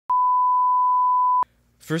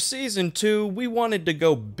For season 2, we wanted to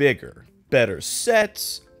go bigger. Better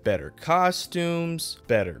sets, better costumes,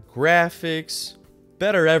 better graphics,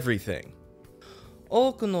 better everything.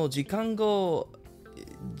 多くの時間が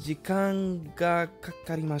か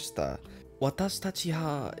かりました。私たち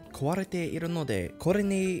は壊れているので、これ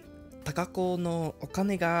に高くのお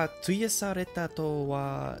金が費やされたと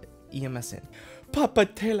は言えません。Papa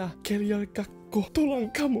Tela queria какого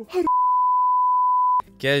толанкаму.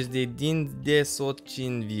 Каждый день здесь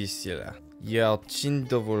очень весело. Я очень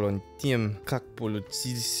доволен тем, как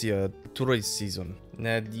получился второй сезон.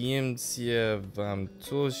 Надеемся, вам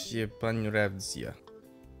тоже понравится.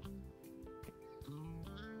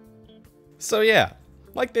 So yeah,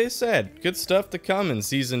 like they said, good stuff to come in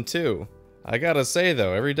season 2. I gotta say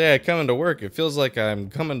though, every day I come into work, it feels like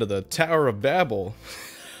I'm coming to the Tower of Babel.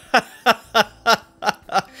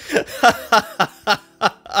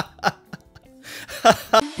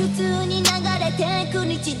 普通に流れてく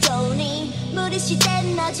日常に無理して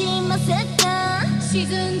馴染ませた沈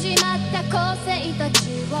んじまった個性た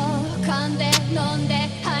ちを噛んで飲んで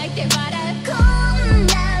吐いて笑うこん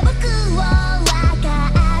な僕を分か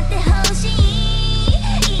ってほしい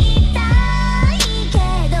言いたいけ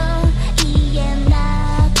ど言えな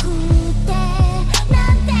くてな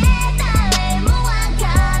んて誰も分か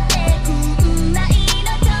ってくんないの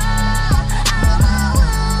と思う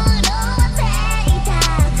のは正確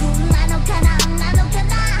なのかななのか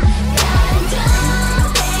な感情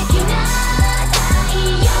的な太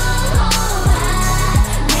陽は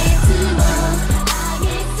熱を上げ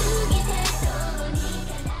すぎてどうにか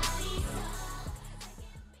なりそう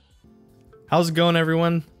How's it going,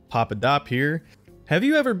 everyone? Papa Dop here. Have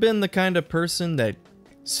you ever been the kind of person that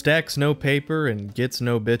stacks no paper and gets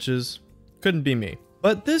no bitches? Couldn't be me.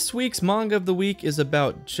 But this week's manga of the week is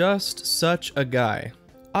about just such a guy.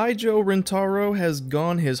 Ijo Rintaro has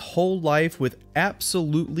gone his whole life with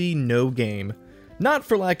absolutely no game. Not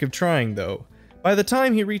for lack of trying, though. By the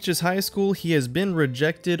time he reaches high school, he has been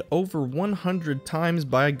rejected over 100 times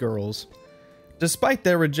by girls. Despite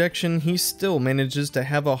that rejection, he still manages to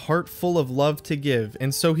have a heart full of love to give,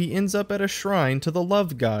 and so he ends up at a shrine to the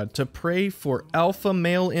love god to pray for alpha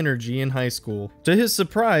male energy in high school. To his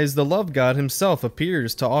surprise, the love god himself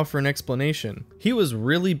appears to offer an explanation. He was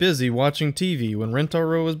really busy watching TV when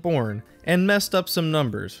Rintaro was born, and messed up some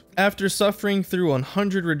numbers. After suffering through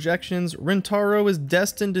 100 rejections, Rintaro is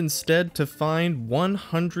destined instead to find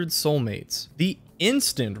 100 soulmates. The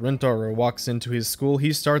instant Rintaro walks into his school,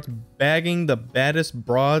 he starts bagging the baddest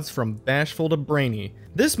broads from bashful to brainy.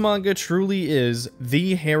 This manga truly is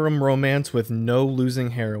the harem romance with no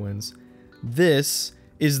losing heroines. This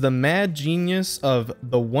is the mad genius of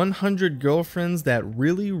the 100 girlfriends that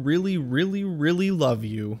really love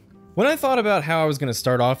you. When I thought about how I was going to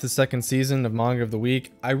start off the second season of Manga of the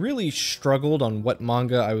Week, I really struggled on what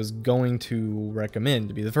manga I was going to recommend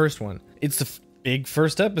to be the first one. It's the big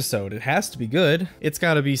first episode. It has to be good. It's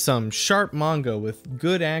got to be some sharp manga with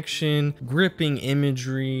good action, gripping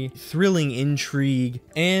imagery, thrilling intrigue,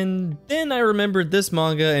 and then I remembered this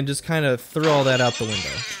manga and just kind of threw all that out the window.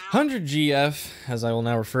 100GF, as I will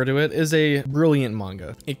now refer to it, is a brilliant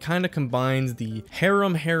manga. It kind of combines the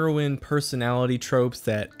harem heroine personality tropes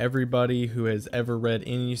that everybody who has ever read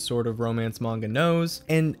any sort of romance manga knows,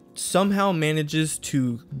 and somehow manages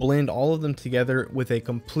to blend all of them together with a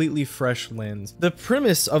completely fresh lens. The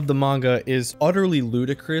premise of the manga is utterly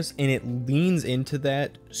ludicrous, and it leans into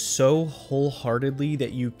that so wholeheartedly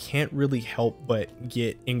that you can't really help but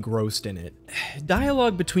get engrossed in it.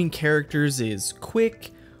 Dialogue between characters is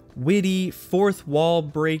quick, witty, fourth wall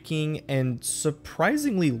breaking, and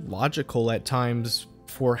surprisingly logical at times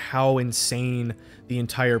for how insane the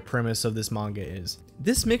entire premise of this manga is.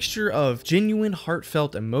 This mixture of genuine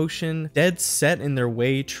heartfelt emotion, dead set in their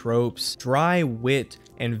way tropes, dry wit,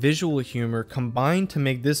 and visual humor combine to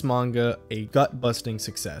make this manga a gut-busting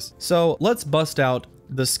success. So let's bust out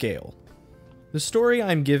the scale. The story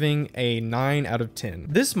I'm giving a 9 out of 10.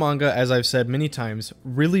 This manga, as I've said many times,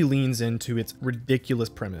 really leans into its ridiculous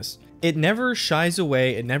premise. It never shies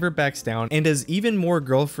away, it never backs down, and as even more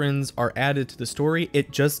girlfriends are added to the story,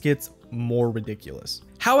 it just gets more ridiculous.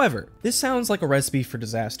 However, this sounds like a recipe for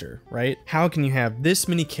disaster, right? How can you have this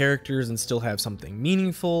many characters and still have something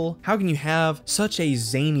meaningful? How can you have such a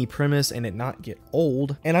zany premise and it not get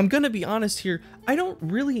old? And I'm gonna be honest here, I don't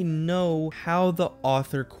really know how the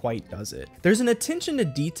author quite does it. There's an attention to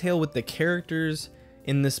detail with the characters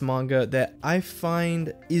in this manga that I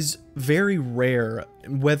find is very rare,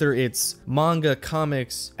 whether it's manga,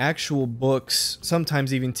 comics, actual books,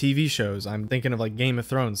 sometimes even TV shows. I'm thinking of like Game of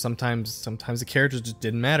Thrones. Sometimes the characters just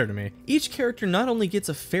didn't matter to me. Each character not only gets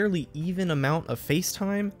a fairly even amount of face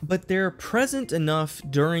time, but they're present enough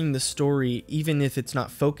during the story, even if it's not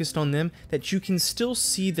focused on them, that you can still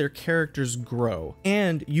see their characters grow.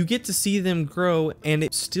 And you get to see them grow and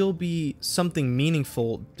it still be something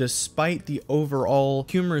meaningful despite the overall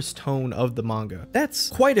humorous tone of the manga. That's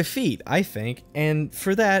quite a feat, I think, and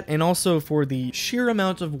for that, and also for the sheer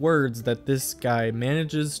amount of words that this guy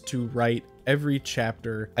manages to write every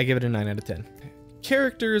chapter, I give it a 9 out of 10.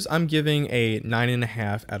 Characters, I'm giving a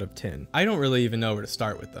 9.5 out of 10. I don't really even know where to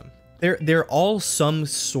start with them. They're all some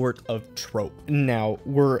sort of trope. Now,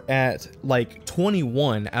 we're at like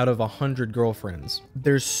 21 out of 100 girlfriends.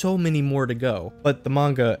 There's so many more to go, but the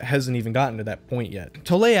manga hasn't even gotten to that point yet.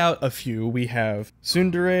 To lay out a few, we have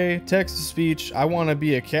tsundere, text-to-speech, I wanna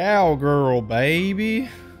be a cowgirl, baby,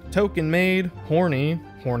 token maid, horny,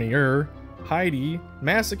 hornier, Heidi,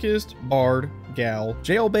 masochist, bard, gal,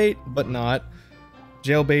 jailbait, but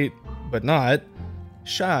not,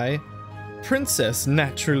 shy, princess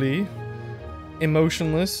naturally,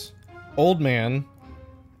 emotionless, old man,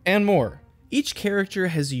 and more. Each character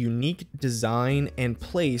has a unique design and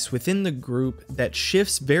place within the group that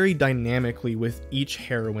shifts very dynamically with each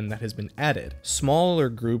heroine that has been added. Smaller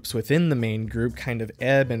groups within the main group kind of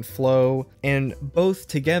ebb and flow, and both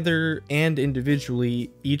together and individually,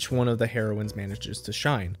 each one of the heroines manages to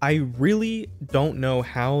shine. I really don't know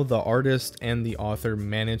how the artist and the author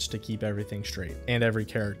managed to keep everything straight and every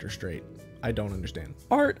character straight. I don't understand.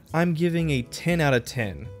 Art, I'm giving a 10 out of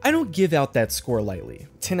 10. I don't give out that score lightly.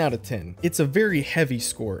 10 out of 10. It's a very heavy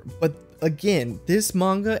score, but again, this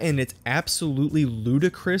manga and its absolutely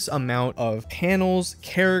ludicrous amount of panels,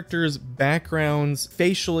 characters, backgrounds,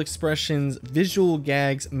 facial expressions, visual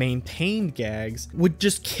gags, maintained gags would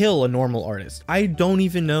just kill a normal artist. I don't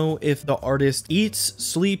even know if the artist eats,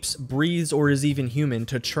 sleeps, breathes, or is even human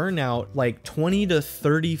to churn out like 20 to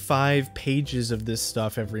 35 pages of this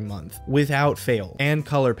stuff every month without fail, and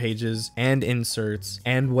color pages and inserts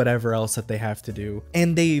and whatever else that they have to do.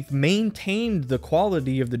 And they've maintained the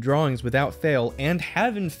quality of the drawings without fail and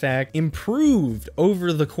have in fact improved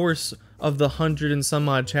over the course of the 100 and some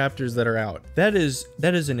odd chapters that are out. That is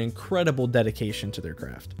an incredible dedication to their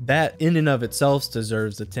craft. That in and of itself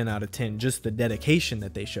deserves a 10 out of 10, just the dedication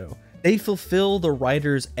that they show. They fulfill the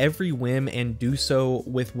writer's every whim and do so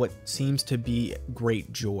with what seems to be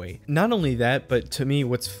great joy. Not only that, but to me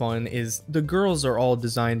what's fun is the girls are all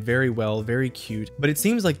designed very well, very cute, but it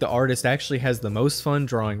seems like the artist actually has the most fun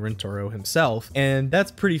drawing Rintaro himself, and that's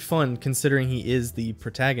pretty fun considering he is the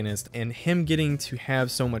protagonist, and him getting to have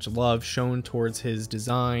so much love shown towards his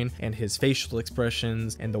design and his facial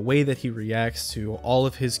expressions and the way that he reacts to all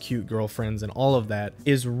of his cute girlfriends and all of that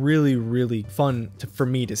is really, really fun for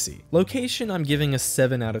me to see. Location, I'm giving a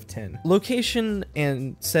 7 out of 10. Location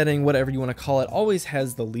and setting, whatever you want to call it, always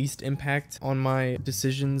has the least impact on my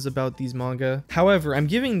decisions about these manga. However, I'm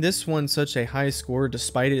giving this one such a high score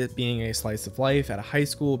despite it being a slice of life at a high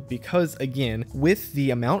school because, again, with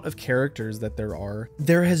the amount of characters that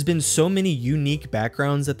there has been so many unique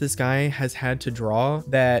backgrounds that this guy has had to draw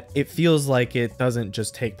that it feels like it doesn't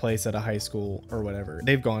just take place at a high school or whatever.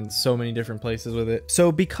 They've gone so many different places with it. So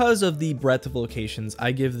because of the breadth of locations,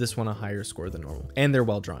 I give this one a higher score than normal, and they're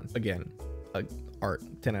well drawn. Again, art,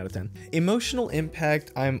 10 out of 10. Emotional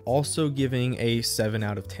impact, I'm also giving a 7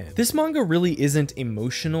 out of 10. This manga really isn't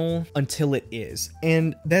emotional until it is,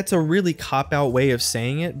 and that's a really cop-out way of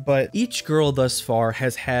saying it, but each girl thus far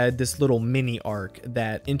has had this little mini arc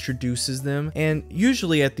that introduces them, and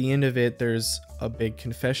usually at the end of it there's a big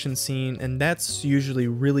confession scene, and that's usually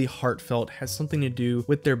really heartfelt, has something to do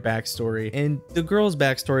with their backstory, and the girls'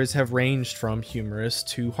 backstories have ranged from humorous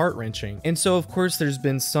to heart-wrenching, and so of course there's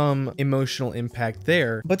been some emotional impact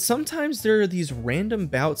there, but sometimes there are these random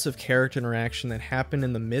bouts of character interaction that happen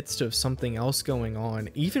in the midst of something else going on,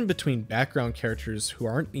 even between background characters who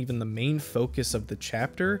aren't even the main focus of the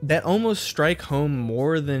chapter, that almost strike home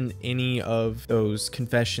more than any of those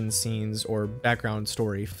confession scenes or background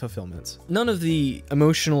story fulfillments. None of the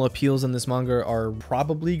emotional appeals in this manga are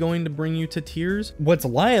probably going to bring you to tears. What's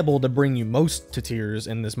liable to bring you most to tears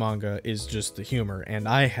in this manga is just the humor, and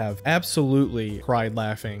I have absolutely cried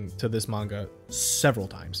laughing to this manga several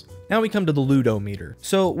times. Now we come to the Ludo meter.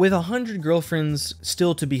 So with 100 girlfriends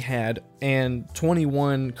still to be had, and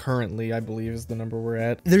 21 currently, I believe is the number we're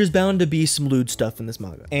at, there's bound to be some lewd stuff in this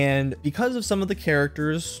manga. And because of some of the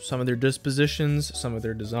characters, some of their dispositions, some of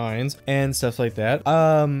their designs, and stuff like that,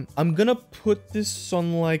 I'm gonna put this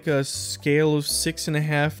on like a scale of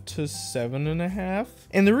 6.5 to 7.5.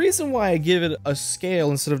 And the reason why I give it a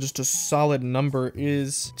scale instead of just a solid number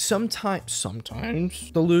is sometimes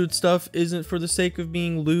the lewd stuff isn't for the sake of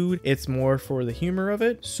being lewd, it's more for the humor of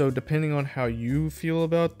it. So depending on how you feel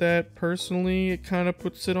about that personally, it kind of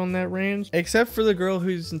puts it on that range. Except for the girl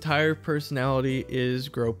whose entire personality is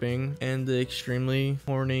groping and the extremely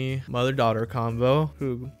horny mother-daughter combo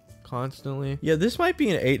who constantly... Yeah, this might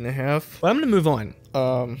be an 8.5, but I'm gonna move on.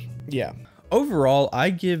 Yeah. Overall,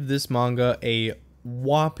 I give this manga a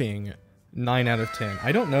whopping 9 out of 10.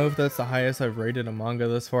 I don't know if that's the highest I've rated a manga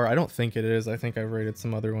thus far. I don't think it is. I think I've rated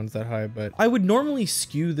some other ones that high, but I would normally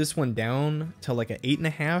skew this one down to like an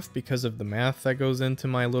 8.5 because of the math that goes into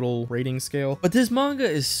my little rating scale. But this manga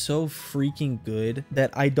is so freaking good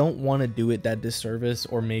that I don't want to do it that disservice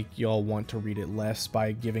or make y'all want to read it less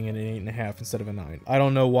by giving it an 8.5 instead of a 9. I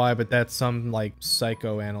don't know why, but that's some like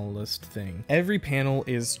psychoanalyst thing. Every panel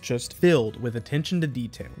is just filled with attention to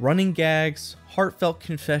detail, running gags, heartfelt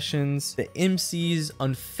confessions, the MC's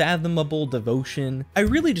unfathomable devotion. I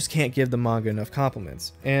really just can't give the manga enough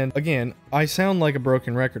compliments. And again, I sound like a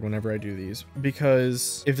broken record whenever I do these,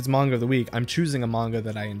 because if it's manga of the week, I'm choosing a manga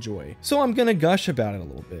that I enjoy. So I'm gonna gush about it a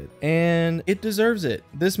little bit, and it deserves it.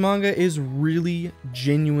 This manga is really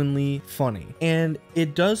genuinely funny, and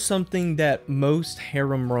it does something that most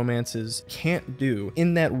harem romances can't do,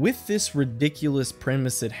 in that with this ridiculous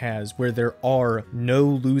premise it has where there are no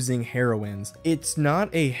losing heroines, it's not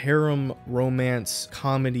a harem romance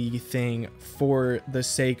comedy thing for the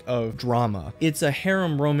sake of drama. It's a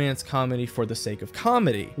harem romance comedy for the sake of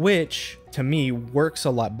comedy, which to me works a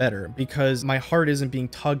lot better because my heart isn't being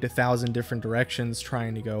tugged 1,000 different directions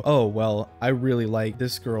trying to go, oh, well, I really like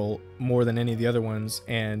this girl more than any of the other ones,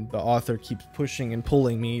 and the author keeps pushing and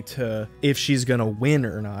pulling me to if she's gonna win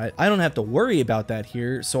or not. I don't have to worry about that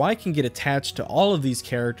here, so I can get attached to all of these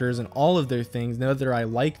characters and all of their things, whether I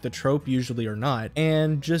like the trope usually or not,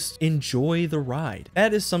 and just enjoy the ride.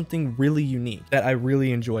 That is something really unique that I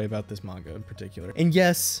really enjoy about this manga in particular. And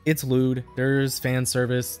yes, it's lewd, there's fan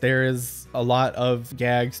service, there is a lot of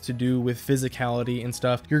gags to do with physicality and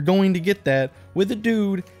stuff. You're going to get that with a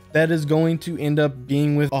dude that is going to end up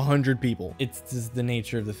being with 100 people. It's just the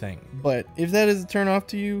nature of the thing. But if that is a turn off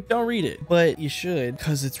to you, don't read it. But you should,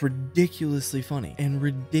 because it's ridiculously funny and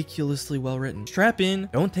ridiculously well written. Strap in,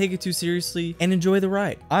 don't take it too seriously, and enjoy the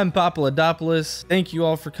ride. I'm Papaladopoulos. Thank you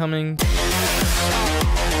all for coming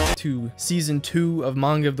to season 2 of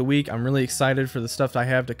Manga of the Week. I'm really excited for the stuff I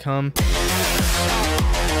have to come.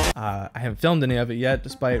 I haven't filmed any of it yet,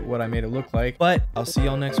 despite what I made it look like, but I'll see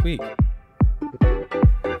y'all next week.